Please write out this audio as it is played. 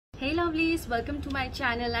Hey lovelies, welcome to my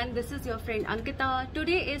channel and this is your friend Ankita.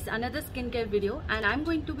 Today is another skincare video and I'm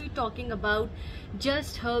going to be talking about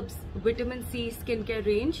Just Herbs Vitamin C skincare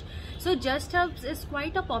range. So Just Herbs is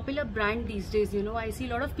quite a popular brand these days, you know. I see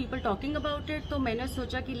a lot of people talking about it, तो मैंने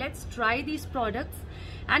सोचा कि let's try these products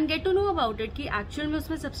and get to know about it कि actual में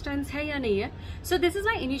उसमें substance है या नहीं है. So this is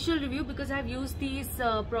my initial review because I've used these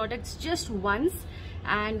products just once.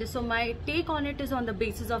 And so my take on it is on the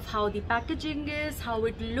basis of how the packaging is, how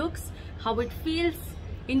it looks, how it feels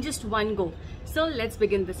in just one go. So let's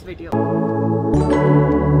begin this video.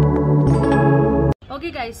 Okay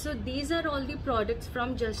guys, so these are all the products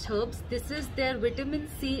from Just Herbs. This is their Vitamin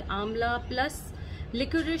C Amla plus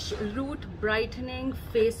Licorice Root Brightening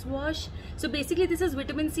Face Wash. So basically this is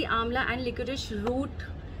Vitamin C Amla and Licorice Root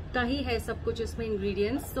का ही है सब कुछ इसमें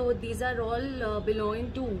ingredients. So these are all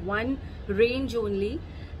belonging to one range only,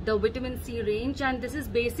 the vitamin C range, and this is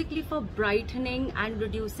basically for brightening and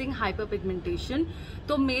reducing hyperpigmentation.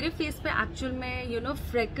 तो मेरे face पे actual में you know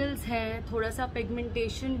freckles हैं, थोड़ा सा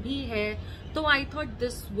pigmentation भी है, तो I thought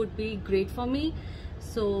this would be great for me.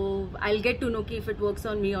 So I'll get to know if it works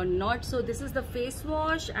on me or not. So this is the face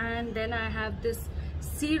wash, and then I have this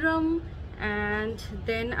serum, and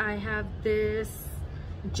then I have this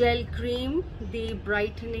gel cream, the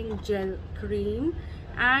brightening gel cream,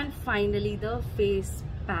 and finally the face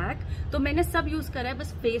pack. तो मैंने सब use करा है,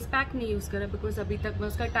 बस face pack नहीं use करा because अभी तक मैं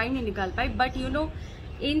उसका टाइम नहीं निकाल पाई. बट यू नो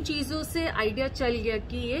इन चीजों से आइडिया चल गया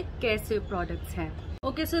कि ये कैसे प्रोडक्ट्स हैं.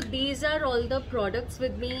 Okay, so these are all the products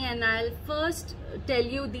with me and I'll first tell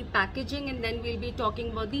you the packaging and then we'll be talking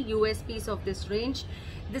about the USPs of this range.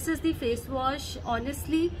 This is the face wash.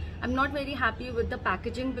 Honestly, I'm not very happy with the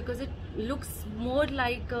packaging because it looks more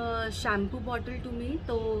like a shampoo bottle to me.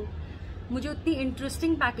 तो मुझे उतनी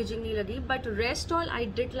interesting packaging नहीं लगी. But rest all I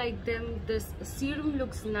did like them. This serum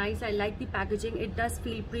looks nice. I like the packaging. It does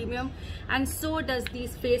feel premium, and so does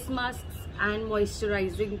these face masks and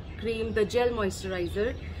moisturizing cream, the gel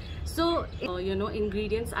moisturizer. So you know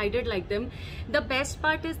ingredients I did like them. The best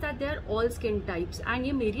part is that they are all skin types and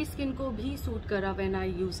ये मेरी skin को भी suit करा when I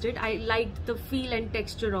used it. I liked the feel and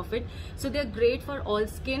texture of it. So they're great for all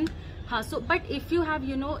skin. So but if you have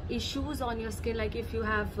you know issues on your skin, like if you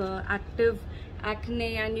have active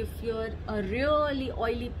acne and if you're a really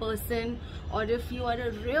oily person or if you are a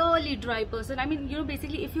really dry person, I mean you know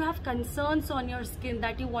basically if you have concerns on your skin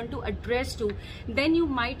that you want to address to, then you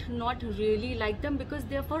might not really like them because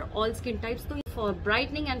they're for all skin types. So for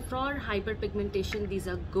brightening and for hyperpigmentation these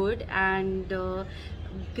are good, and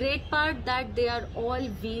great part that they are all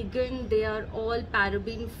vegan, they are all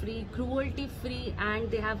paraben free, cruelty free,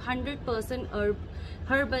 and they have 100%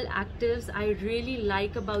 herbal actives. I really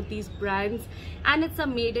like about these brands and it's a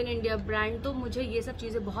made in India brand, तो मुझे ये सब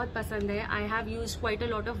चीज़ें बहुत पसंद है. I have used quite a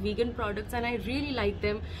lot of vegan products and I really like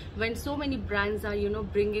them when so many brands are you know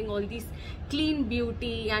bringing all these clean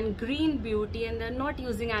beauty and green beauty and they're not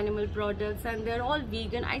using animal products and they're all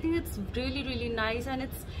vegan. I think it's really nice and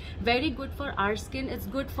it's very good for our skin. It's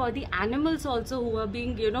good for the animals also who are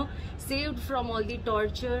being you know saved from all the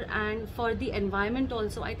torture, and for the environment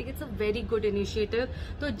also. I think it's a very good initiative.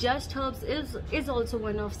 So Just Herbs is also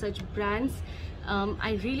one of such brands.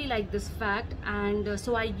 I really like this fact, and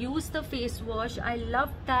so I use the face wash. I love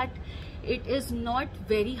that it is not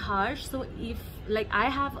very harsh. So if like I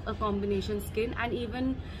have a combination skin and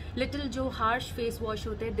even little jo harsh face wash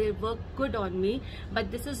hote they work good on me,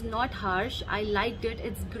 but this is not harsh. I liked it.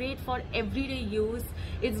 It's great for everyday use.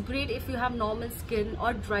 It's great if you have normal skin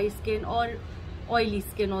or dry skin or oily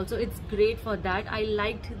skin also. It's great for that. I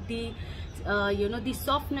liked the you know the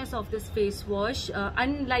softness of this face wash,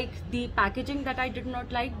 unlike the packaging that I did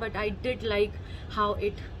not like, but I did like how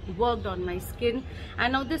it worked on my skin.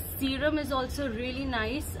 And now this serum is also really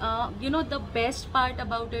nice. You know the best part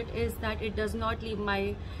about it is that it does not leave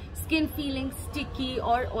my skin feeling sticky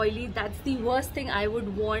or oily. That's the worst thing I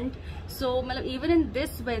would want. So even in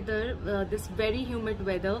this weather, this very humid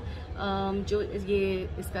weather, जो ये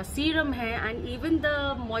इसका serum है and even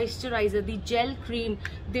the moisturizer, the gel cream,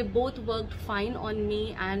 they both worked fine on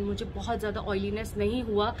me and मुझे बहुत ज़्यादा oiliness नहीं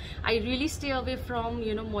हुआ. I really stay away from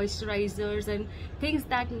you know moisturizers and things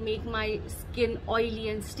that make my skin oily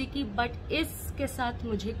and sticky, but इसके साथ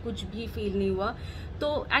मुझे कुछ भी feel नहीं हुआ.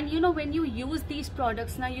 So, and you know when you use these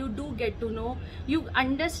products now you do get to know, you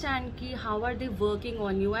understand ki how are they working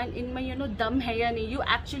on you and in my you know dum hai ya nahi, you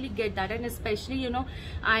actually get that. And especially you know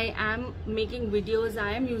I am making videos,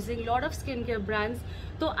 I am using lot of skincare brands,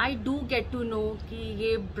 so I do get to know ki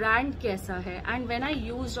ye brand kaisa hai. And when I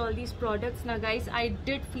used all these products now guys, I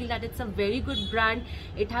did feel that it's a very good brand.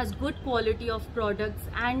 It has good quality of products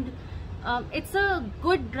and It's a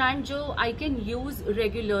good brand जो I can use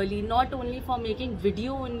regularly, not only for making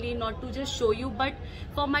video only, not to just show you, but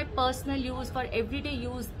for my personal use, for everyday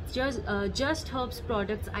use. Just Herbs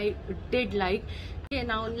products I did like. Okay,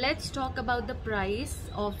 now let's talk about the price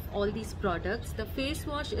of all these products. The face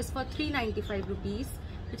wash is for 395 rupees,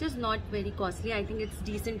 which is not very costly. I think it's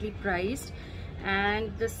decently priced.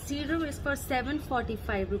 And the serum is for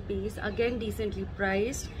 745 rupees, again decently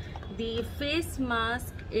priced. The face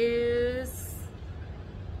mask is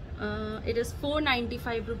it is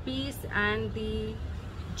 495 rupees, and the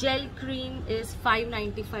gel cream is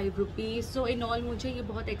 595 rupees. So in all मुझे ये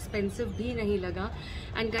बहुत expensive भी नहीं लगा.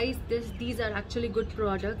 And guys, these are actually good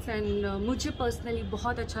products, and मुझे personally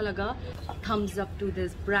बहुत अच्छा लगा. Thumbs up to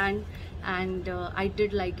this brand, and I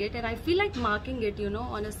did like it, and I feel like marking it, you know,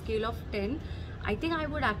 on a scale of 10. I think I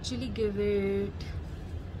would actually give it,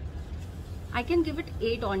 I can give it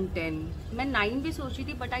 8 on 10. मैं 9 भी सोची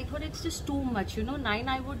थी, but I thought it's just too much, you know. 9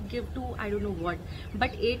 I would give to I don't know what,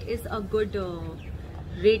 but 8 is a good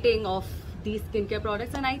rating of these skincare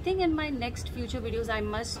products. And I think in my next future videos I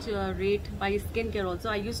must rate my skincare also.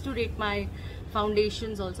 I used to rate my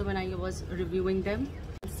foundations also when I was reviewing them.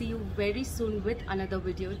 See you very soon with another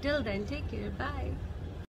video. Till then, take care. Bye.